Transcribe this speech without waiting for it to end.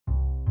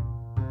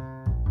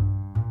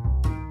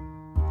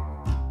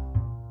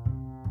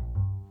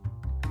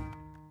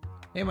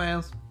Hey,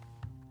 Miles.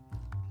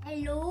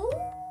 Hello?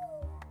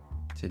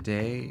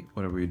 Today,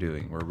 what are we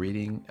doing? We're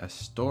reading a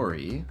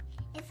story.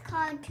 It's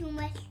called Too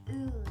Much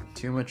Ooze.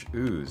 Too Much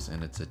Ooze,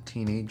 and it's a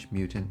Teenage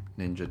Mutant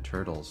Ninja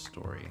Turtles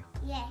story.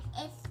 Yes,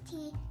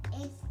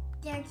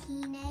 they're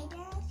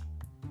teenagers.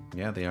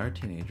 Yeah, they are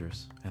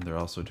teenagers, and they're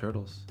also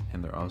turtles,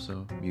 and they're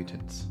also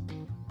mutants.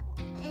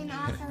 And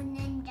also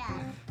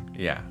ninjas.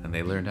 Yeah, and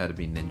they learned how to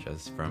be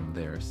ninjas from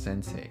their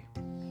sensei.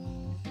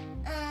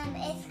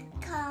 It's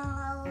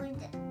called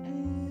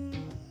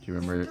Do you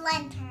remember?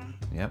 Splinter.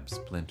 Yep,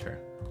 Splinter.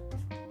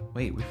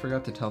 Wait, we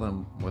forgot to tell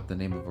them what the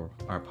name of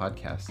our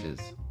podcast is.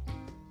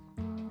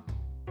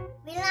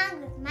 Read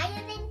along with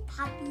Miles and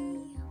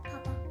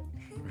Papa.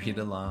 Read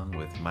along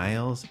with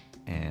Miles,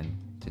 and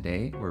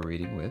today we're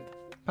reading with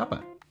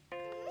Papa.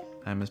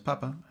 I'm his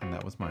Papa, and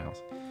that was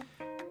Miles.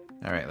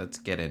 All right, let's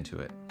get into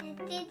it.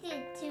 This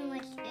is Too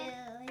Much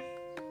Ooze.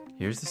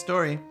 Here's the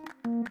story.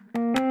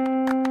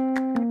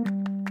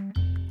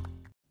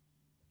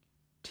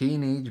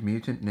 Teenage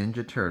Mutant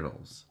Ninja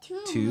Turtles.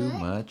 Too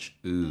Much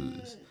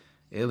Ooze.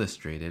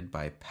 Illustrated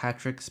by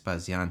Patrick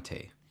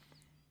Spaziante.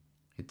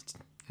 It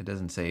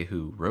doesn't say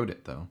who wrote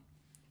it, though.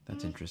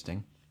 That's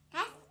interesting.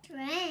 That's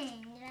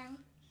strange.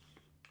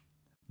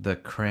 The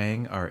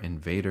Krang are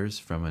invaders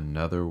from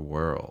another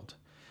world.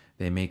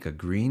 They make a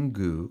green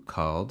goo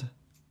called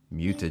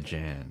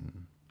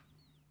mutagen.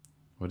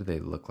 What do they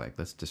look like?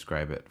 Let's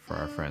describe it for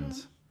our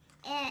friends.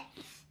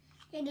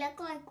 They look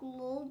like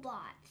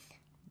robots.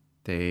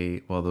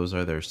 Those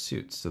are their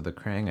suits. So the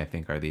Krang, I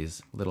think, are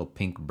these little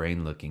pink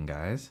brain-looking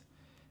guys.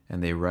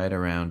 And they ride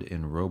around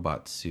in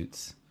robot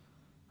suits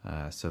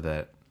so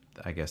that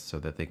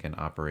they can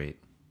operate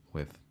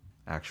with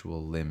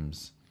actual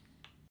limbs.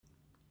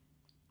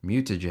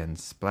 Mutagen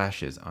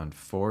splashes on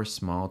 4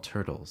 small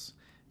turtles.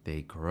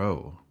 They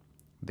grow.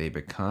 They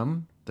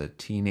become the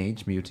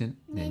Teenage Mutant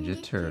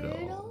Ninja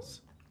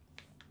Turtles.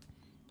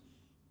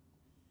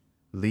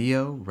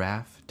 Leo,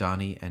 Raph,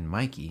 Donnie, and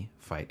Mikey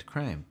fight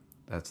crime.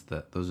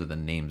 Those are the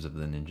names of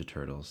the Ninja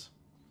Turtles.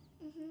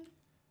 Mm-hmm.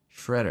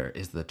 Shredder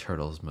is the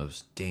turtles'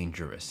 most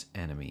dangerous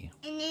enemy.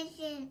 And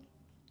he's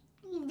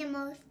the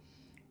most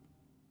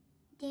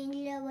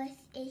dangerous.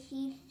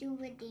 He's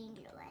super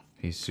dangerous.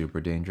 He's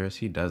super dangerous?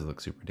 He does look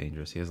super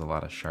dangerous. He has a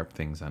lot of sharp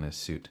things on his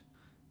suit.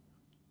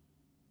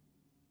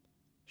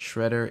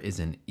 Shredder is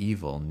an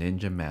evil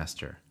ninja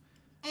master.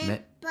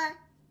 But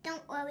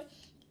don't worry.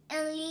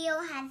 And Leo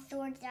has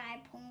swords that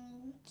are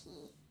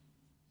pointy.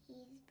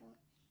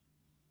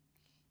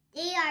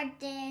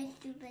 They're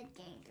super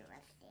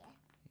dangerous there.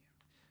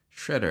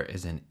 Shredder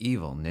is an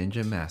evil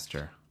ninja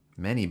master.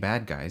 Many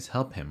bad guys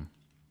help him.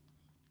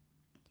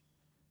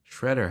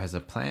 Shredder has a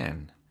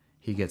plan.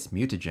 He gets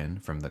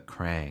mutagen from the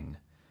Krang.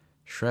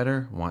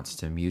 Shredder wants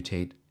to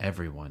mutate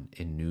everyone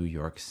in New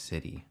York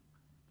City.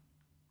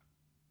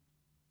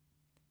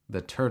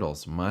 The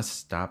turtles must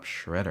stop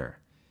Shredder.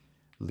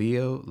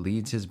 Leo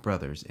leads his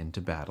brothers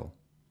into battle.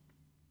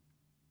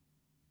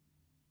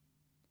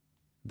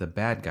 The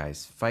bad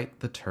guys fight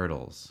the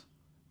turtles.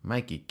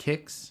 Mikey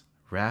kicks,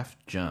 Raph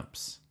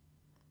jumps.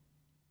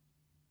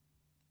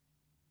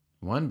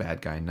 One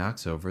bad guy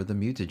knocks over the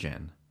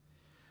mutagen.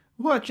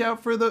 "Watch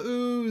out for the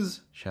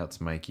ooze!"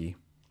 shouts Mikey.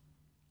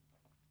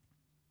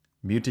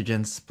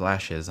 Mutagen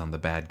splashes on the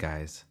bad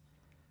guys.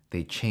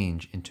 They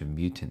change into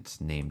mutants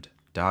named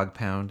Dog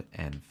Pound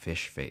and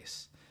Fish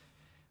Face.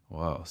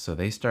 Whoa, so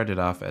they started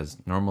off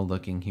as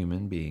normal-looking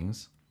human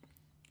beings,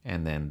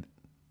 and then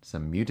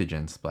some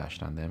mutagen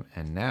splashed on them,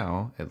 and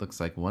now it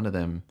looks like one of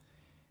them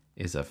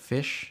is a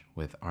fish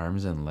with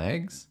arms and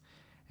legs,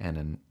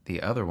 and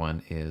the other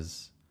one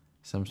is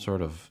some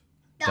sort of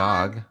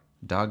dog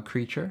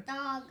creature.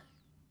 Dog.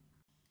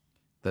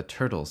 The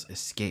turtles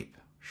escape.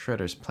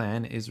 Shredder's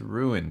plan is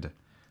ruined.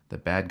 The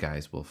bad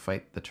guys will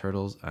fight the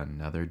turtles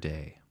another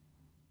day.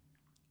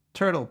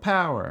 Turtle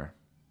power!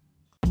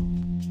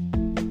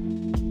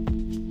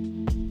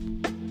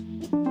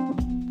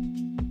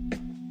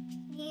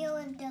 Leo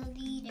is the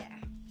leader.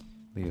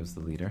 Leo's the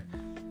leader.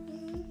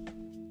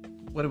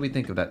 What do we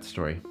think of that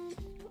story?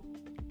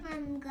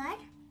 Good.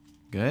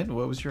 Good?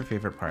 What was your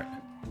favorite part?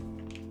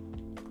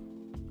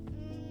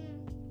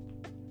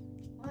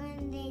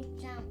 When they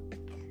jumped.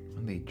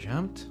 When they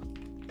jumped?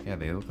 Yeah,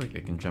 they look like they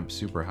can jump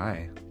super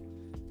high.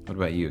 What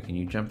about you? Can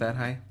you jump that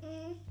high?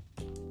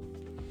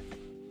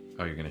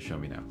 Oh, you're going to show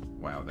me now.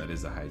 Wow, that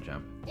is a high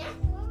jump. That's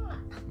not.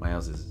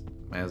 Miles is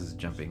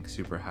jumping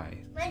super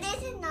high. But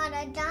this is not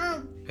a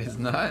jump. It's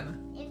not?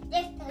 It's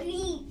just a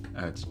leap.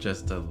 Oh, it's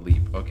just a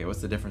leap. Okay,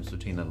 what's the difference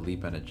between a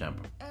leap and a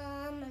jump?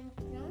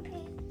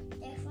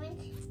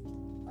 Difference.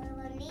 Well,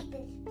 a leap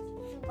is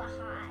super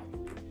high.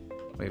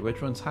 Wait,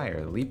 which one's higher,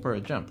 a leap or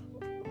a jump?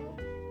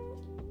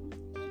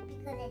 Leap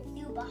because it's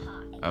super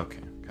high.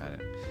 Okay, got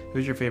it.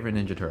 Who's your favorite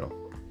Ninja Turtle?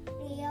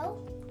 Leo,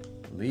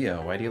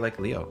 Leo. Why do you like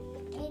Leo?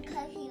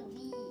 because he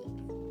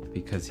leads.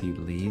 Because he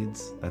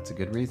leads? That's a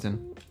good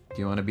reason.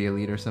 Do you want to be a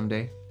leader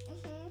someday?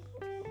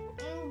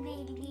 And be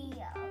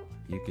Leo.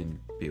 You can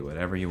be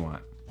whatever you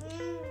want.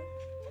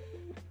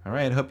 All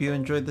right, hope you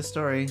enjoyed the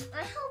story.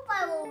 I hope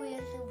I will be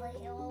a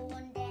superhero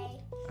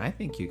I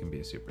think you can be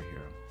a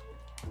superhero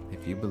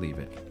if you believe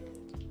it.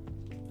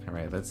 All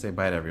right, let's say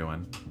bye to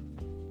everyone.